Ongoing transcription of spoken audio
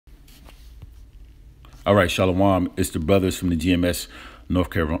All right, Shalom. It's the brothers from the GMS North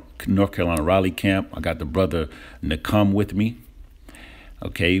Carolina Raleigh camp. I got the brother Nakam with me.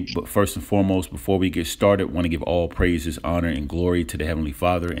 Okay, but first and foremost, before we get started, I want to give all praises, honor, and glory to the Heavenly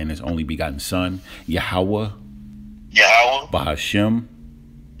Father and His only begotten Son, Yahweh, Bahashem,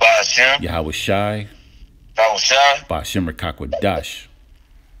 Yahweh Shai, Bahashem Rakakwadash.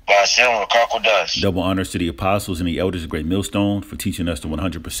 Double honors to the apostles and the elders of Great Millstone for teaching us the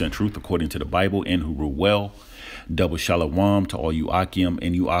 100% truth according to the Bible and who rule well. Double shalom to all you Akim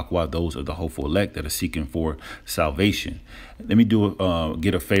and you Aqua, those of the hopeful elect that are seeking for salvation. Let me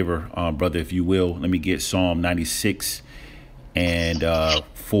get a favor, brother, if you will. Let me get Psalm 96 and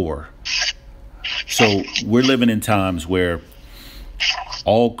 4. So we're living in times where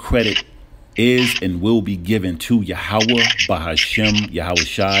all credit is and will be given to Yahweh, Bahashem, Yahweh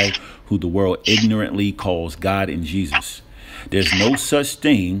Shai, who the world ignorantly calls God and Jesus. There's no such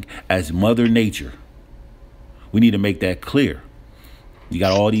thing as Mother Nature. We need to make that clear. You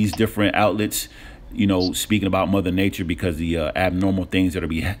got all these different outlets, speaking about Mother Nature because the abnormal things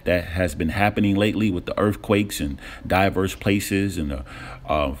that has been happening lately with the earthquakes and diverse places and the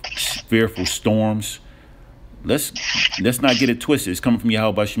fearful storms. Let's not get it twisted. It's coming from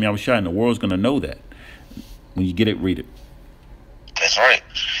Yahweh Bashem Yahweh Shai, and the world's going to know that. When you get it, read it. That's right.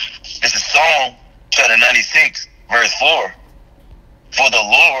 This is Psalm chapter 96, verse 4. For the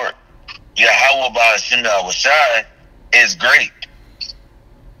Lord, Yahweh Bashem Yahweh Shai, is great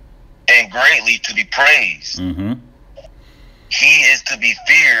and greatly to be praised. Mm-hmm. He is to be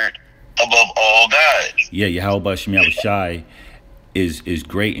feared above all gods. Yeah, Yahweh Bashem Yahweh Shai is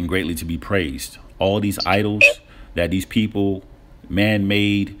great and greatly to be praised. All these idols that these people,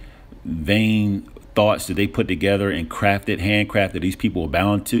 man-made, vain thoughts that they put together and handcrafted, these people are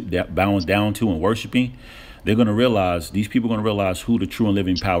bound down to and worshiping, these people are going to realize who the true and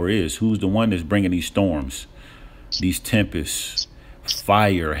living power is, who's the one that's bringing these storms, these tempests,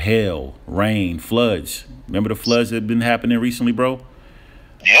 fire, hail, rain, floods. Remember the floods that have been happening recently, bro?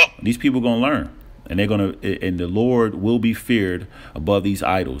 Yep. These people are going to learn, and the Lord will be feared above these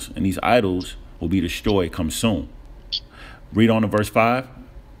idols, and these idols will be destroyed come soon. Read on to verse 5.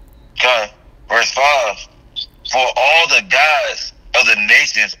 Okay. Verse 5. For all the gods of the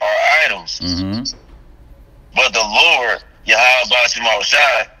nations are idols. Mm-hmm. But the Lord, Yahweh Bashem Yahweh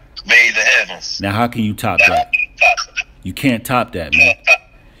Shai, made the heavens. Now, how can you top that? You can't top that, man.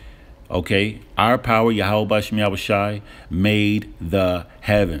 Okay? Our power, Yahweh Bashem Yahweh Shai, made the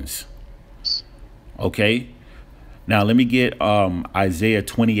heavens. Okay? Now, let me get Isaiah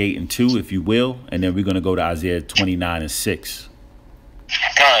 28 and 2, if you will, and then we're going to go to Isaiah 29 and 6.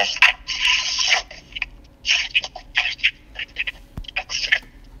 Okay.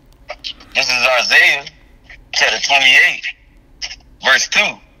 This is Isaiah chapter 28, verse 2.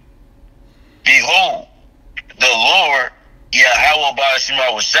 Behold, the Lord, Yahweh Bashem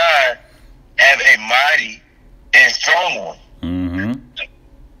Yahweh Shai, have a mighty and strong one,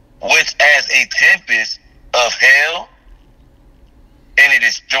 which as a tempest of hell and a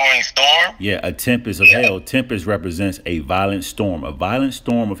destroying storm. Yeah, a tempest of hell. Tempest represents a violent storm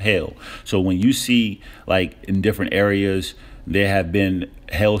of hell. So when you see, like, in different areas, there have been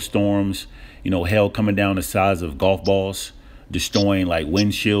hailstorms, hell coming down the size of golf balls, destroying like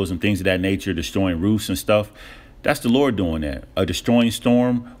windshields and things of that nature, destroying roofs and stuff. That's the Lord doing that. A destroying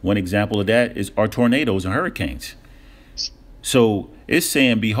storm, one example of that is our tornadoes and hurricanes. So it's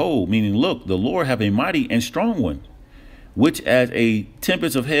saying, behold, meaning, look, the Lord have a mighty and strong one, which as a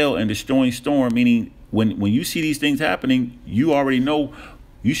tempest of hell and destroying storm, meaning when you see these things happening, you already know,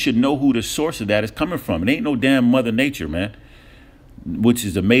 you should know who the source of that is coming from. It ain't no damn Mother Nature, man, which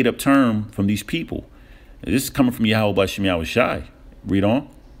is a made up term from these people. This is coming from Yahweh Bashem Yahweh Shai. Read on.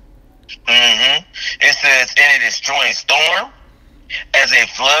 Mm-hmm. It says, in a destroying storm, as a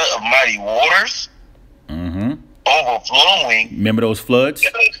flood of mighty waters, overflowing. Remember those floods?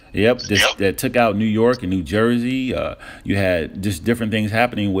 Yep. That took out New York and New Jersey. You had just different things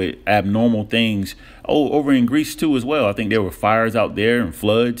happening with abnormal things. Over in Greece too as well. I think there were fires out there and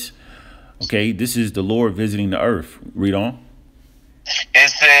floods. Okay, this is the Lord visiting the earth. Read on. It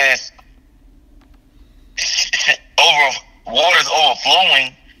says, waters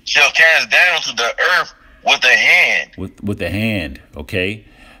overflowing shall cast down to the earth with a hand. With the hand, okay?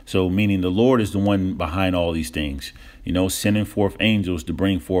 So meaning the Lord is the one behind all these things, sending forth angels to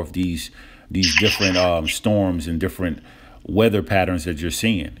bring forth these different storms and different weather patterns that you're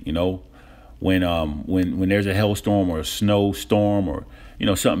seeing. When there's a hailstorm or a snowstorm or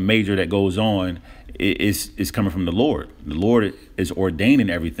something major that goes on, it's coming from the Lord. The Lord is ordaining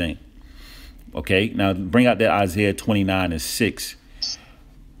everything. Okay, now bring out that Isaiah 29 and 6.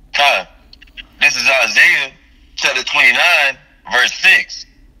 This is Isaiah chapter 29, verse 6.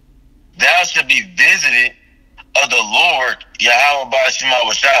 Thou shalt be visited of the Lord, Yahweh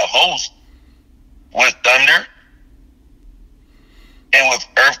Ba'ashimah host, with thunder and with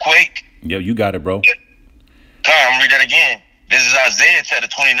earthquake. Yeah, you got it, bro. Come on, I'm gonna read that again. This is Isaiah chapter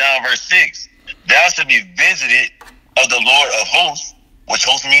 29, verse 6. Thou shalt be visited of the Lord of hosts, which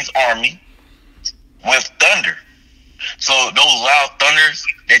host means army, with thunder. So those loud thunders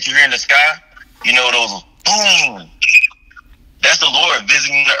that you hear in the sky, you know, those boom, that's the Lord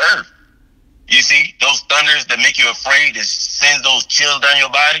visiting the earth. You see, those thunders that make you afraid, that sends those chills down your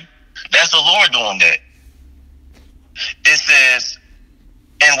body, that's the Lord doing that. It says,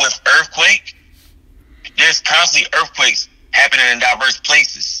 and with earthquake, there's constantly earthquakes happening in diverse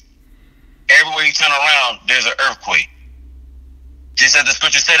places. Everywhere you turn around, there's an earthquake. Just as the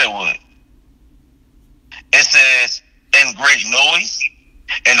scripture said it would. It says, and great noise,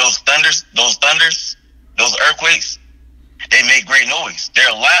 and those thunders, those earthquakes, they make great noise.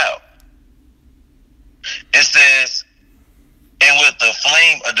 They're loud. It says, and with the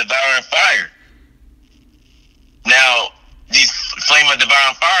flame of devouring fire. Now, these flame of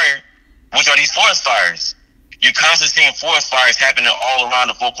devouring fire, which are these forest fires? You're constantly seeing forest fires happening all around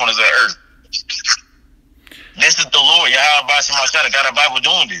the four corners of the earth. This is the Lord, Yahweh Ba'ashimah, got a Bible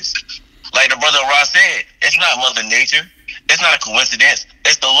doing this. Like the brother Ross said, it's not Mother Nature. It's not a coincidence.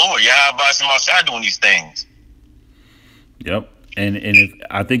 It's the Lord, Yahweh Ba'ashimah, doing these things. Yep. And if,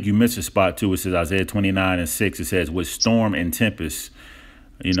 I think you missed a spot too. It says Isaiah 29 and 6. It says, with storm and tempest,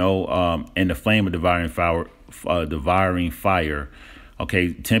 you know, and the flame of devouring fire.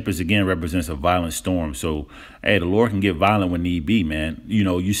 Okay, tempest again represents a violent storm. So, hey, the Lord can get violent when need be, man. You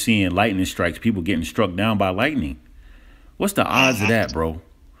know, you seeing lightning strikes, people getting struck down by lightning. What's the odds of that, bro?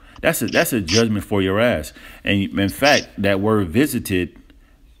 That's a judgment for your ass. And in fact, that word visited,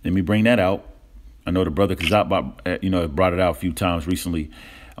 let me bring that out. I know the brother Kazat, you know, brought it out a few times recently.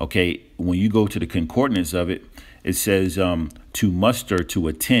 Okay, when you go to the concordance of it, it says to muster, to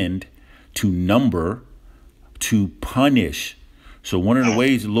attend, to number, to punish. So one of the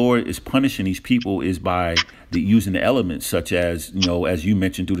ways the Lord is punishing these people is by using the elements such as, you know, as you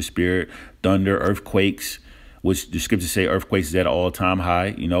mentioned, through the Spirit, thunder, earthquakes, which the scriptures say earthquakes is at an all-time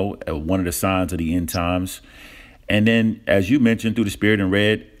high, you know, one of the signs of the end times. And then, as you mentioned, through the Spirit and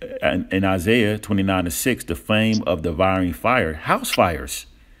read in Isaiah 29 and 6, the flame of devouring fire, house fires.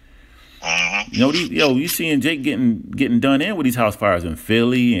 You know, you seeing Jake getting done in with these house fires in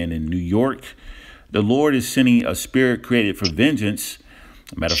Philly and in New York. The Lord is sending a spirit created for vengeance.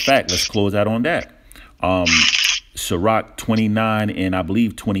 Matter of fact, let's close out on that. Sirach 29 and I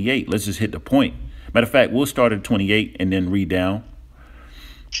believe 28. Let's just hit the point. Matter of fact, we'll start at 28 and then read down.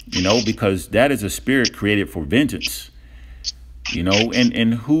 You know, because that is a spirit created for vengeance. You know,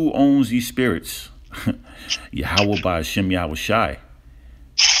 and who owns these spirits? Yahweh Ba'ashim Yahweh Shai.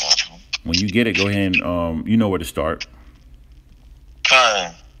 When you get it, go ahead and you know where to start.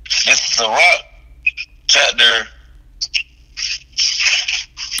 This is Sirach chapter,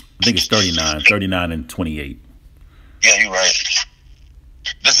 I think it's 39 and 28. Yeah, you're right.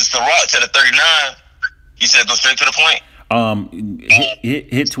 This is Sirach chapter 39. You said go straight to the point.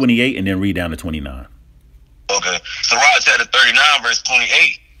 Hit 28 and then read down to 29. Okay. Sirach chapter 39, verse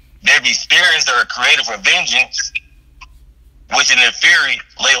 28. There be spirits that are created for vengeance, which in their fury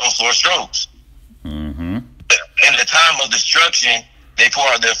lay on sore strokes. In the time of destruction, they pour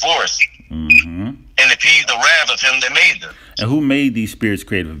out their force. And appease the wrath of him that made them. And who made these spirits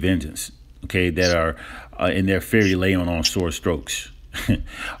created for vengeance? Okay, that are in their fury lay on sore strokes.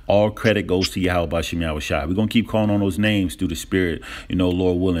 All credit goes to Yahweh Ba'ashim Yahweh Shai. We're going to keep calling on those names through the Spirit. You know,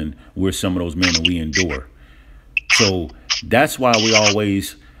 Lord willing, we're some of those men and we endure. So that's why we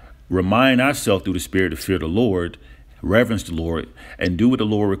always remind ourselves through the Spirit to fear the Lord, reverence the Lord, and do what the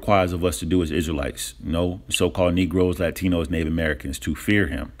Lord requires of us to do as Israelites. You know, so-called Negroes, Latinos, Native Americans, to fear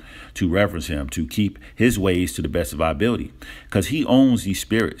him, to reverence him, to keep his ways to the best of our ability, because he owns these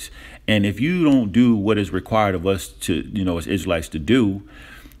spirits. And if you don't do what is required of us to, you know, as Israelites to do,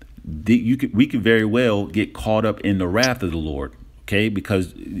 we could very well get caught up in the wrath of the Lord. Okay,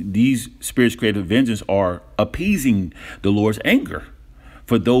 because these spirits created vengeance are appeasing the Lord's anger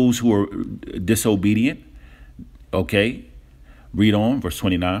for those who are disobedient. Okay, read on, verse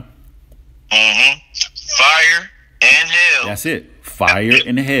 29. Fire and hell. That's it. Fire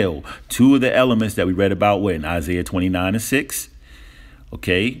and hell. Two of the elements that we read about in Isaiah 29 and 6.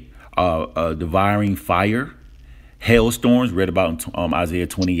 Okay, devouring fire, hailstorms, read about in Isaiah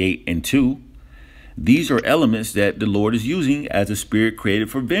 28 and 2. These are elements that the Lord is using as a spirit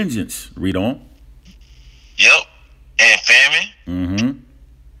created for vengeance. Read on. Yep. And famine.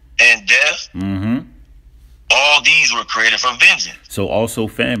 And death. all these were created for vengeance. So also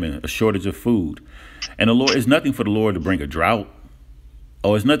famine, a shortage of food. And the Lord, it's nothing for the Lord to bring a drought.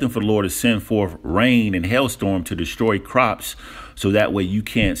 Or it's nothing for the Lord to send forth rain and hailstorm to destroy crops so that way you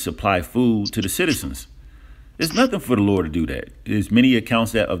can't supply food to the citizens. It's nothing for the Lord to do that. There's many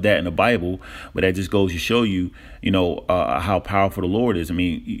accounts of that in the Bible, but that just goes to show you, how powerful the Lord is. I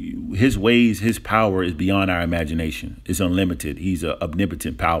mean, his ways, his power is beyond our imagination. It's unlimited. He's an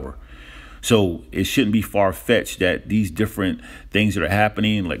omnipotent power. So it shouldn't be far-fetched that these different things that are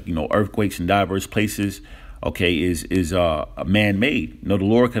happening, like, earthquakes in diverse places, okay, is man-made. The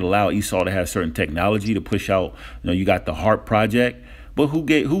Lord could allow Esau to have certain technology to push out. You got the HARP project. But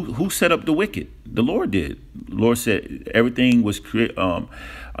who set up the wicked? The Lord did. The Lord said everything was created.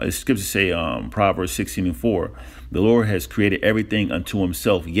 Scriptures say, Proverbs 16:4, the Lord has created everything unto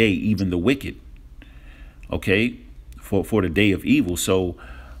himself, yea, even the wicked. Okay, for the day of evil. So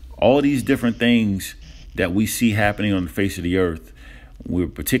all these different things that we see happening on the face of the earth, we're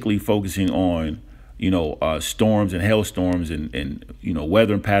particularly focusing on, storms and hailstorms and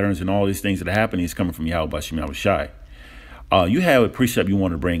weather patterns and all these things that are happening is coming from Yahweh Bashim Yahushai. You have a precept you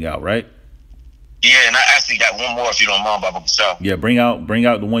want to bring out, right? Yeah, and I actually got one more, if you don't mind, Baba Kashaw. Yeah, bring out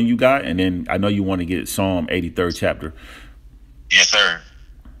the one you got, and then I know you want to get Psalm 83rd chapter. Yes, sir.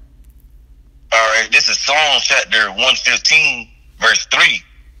 All right, this is Psalm chapter 115, verse 3.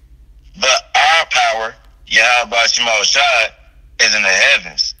 But our power, Yahweh Shema Shai, is in the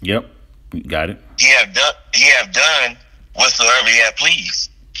heavens. Yep, got it. He have done whatsoever he have pleased.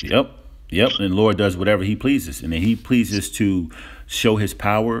 Yep. And the Lord does whatever he pleases. And then he pleases to show his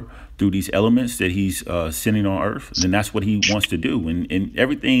power through these elements that he's sending on earth. And then that's what he wants to do. And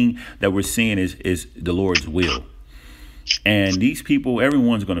everything that we're seeing is the Lord's will. And these people,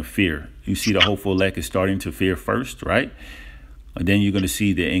 everyone's going to fear. You see the hopeful elect is starting to fear first, right? And then you're going to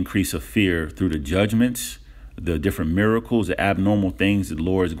see the increase of fear through the judgments, the different miracles, the abnormal things that the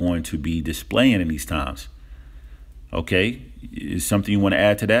Lord is going to be displaying in these times. Okay? Is something you want to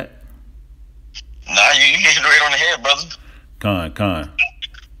add to that? Nah, you hit it right on the head, brother. Con.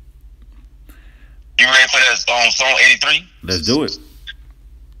 You ready for that Psalm 83? Let's do it.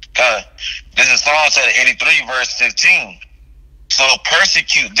 This is Psalm 83, verse 15. So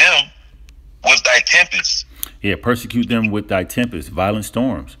persecute them with thy tempests. Yeah, persecute them with thy tempests, violent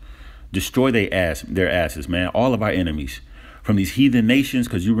storms. Destroy their asses, man. All of our enemies from these heathen nations,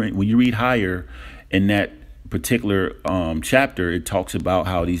 because when you read higher in that particular chapter, it talks about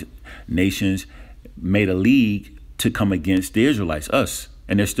how these nations made a league to come against the Israelites, us,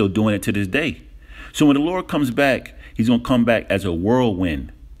 and they're still doing it to this day. So when the Lord comes back, he's going to come back as a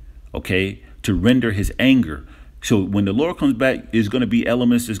whirlwind, okay, to render his anger. So when the Lord comes back, there's going to be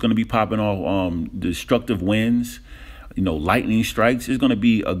elements that's going to be popping off, destructive winds, lightning strikes. It's going to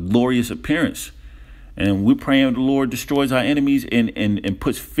be a glorious appearance. And we're praying the Lord destroys our enemies and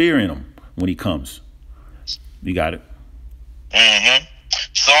puts fear in them when he comes. You got it? Mm-hmm.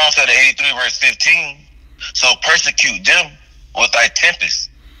 Psalm 83, verse 15. So persecute them with thy tempest,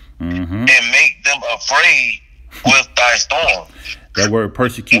 and make them afraid with thy storm. That word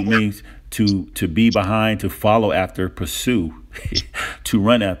persecute means to be behind, to follow after, pursue, to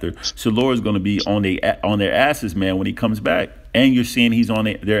run after. So the Lord's going to be on their asses, man, when he comes back. And you're seeing he's on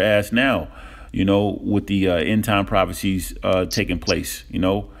their ass now, with the end time prophecies taking place.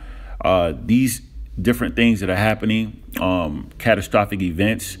 These different things that are happening, catastrophic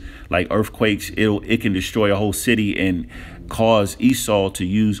events like earthquakes, it can destroy a whole city and cause Esau to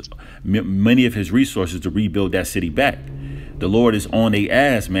use many of his resources to rebuild that city back. The Lord is on their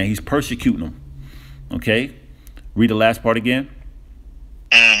ass, man. He's persecuting them. Okay, read the last part again.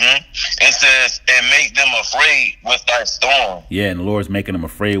 It says, and make them afraid with thy storm. Yeah, and the Lord's making them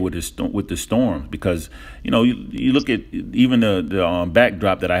afraid with the storms, because you look at even the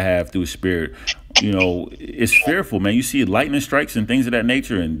backdrop that I have through Spirit. It's fearful, man. You see lightning strikes and things of that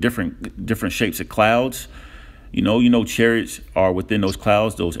nature, and different shapes of clouds. Chariots are within those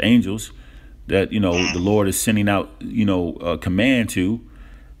clouds, those angels that the Lord is sending out a command to,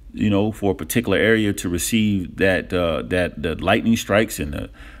 for a particular area to receive that the lightning strikes and the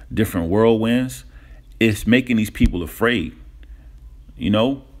different whirlwinds. It's making these people afraid.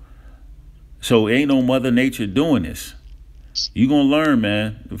 So ain't no Mother Nature doing this. You're gonna learn,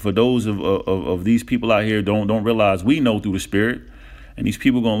 man. For those of these people out here don't realize, we know through the Spirit, and these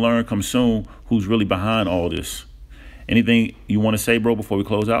people gonna learn come soon who's really behind all this. Anything you want to say, bro, before we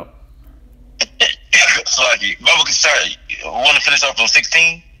close out? So, Baba can start. Want to finish off on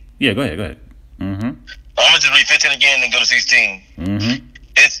 16? Yeah, go ahead. I'm gonna just read 15 again and go to 16.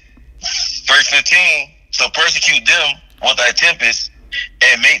 It's verse 15. So persecute them with thy tempest,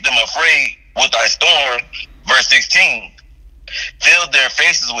 and make them afraid with thy storm, Verse 16. Fill their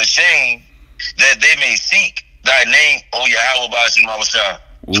faces with shame, that they may seek thy name, O Yahweh Ba'ashim Awashah.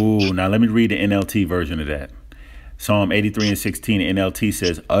 Ooh, now let me read the NLT version of that. Psalm 83 and 16 NLT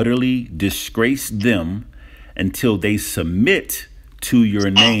says, utterly disgrace them until they submit to your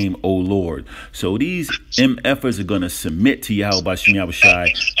name, O Lord. So these MFers are going to submit to Yahweh Ba'ashim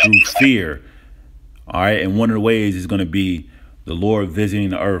Yahushai through fear. All right. And one of the ways is going to be the Lord visiting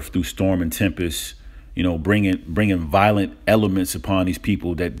the earth through storm and tempest, you know, bringing violent elements upon these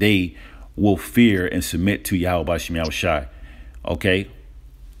people that they will fear and submit to Yahweh Ba'ashim Yahushai. Okay.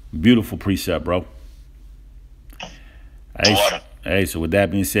 Beautiful precept, bro. Hey, so with that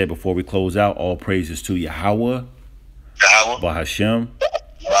being said, before we close out, all praises to Yahweh, Bahashem,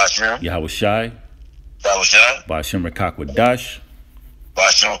 Yahushai, Bahashem Rekakwadash.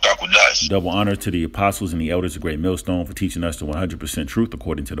 Double honor to the apostles and the elders of Great Millstone for teaching us the 100% truth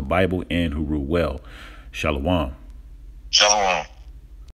according to the Bible and who rule well. Shalom. Shalom.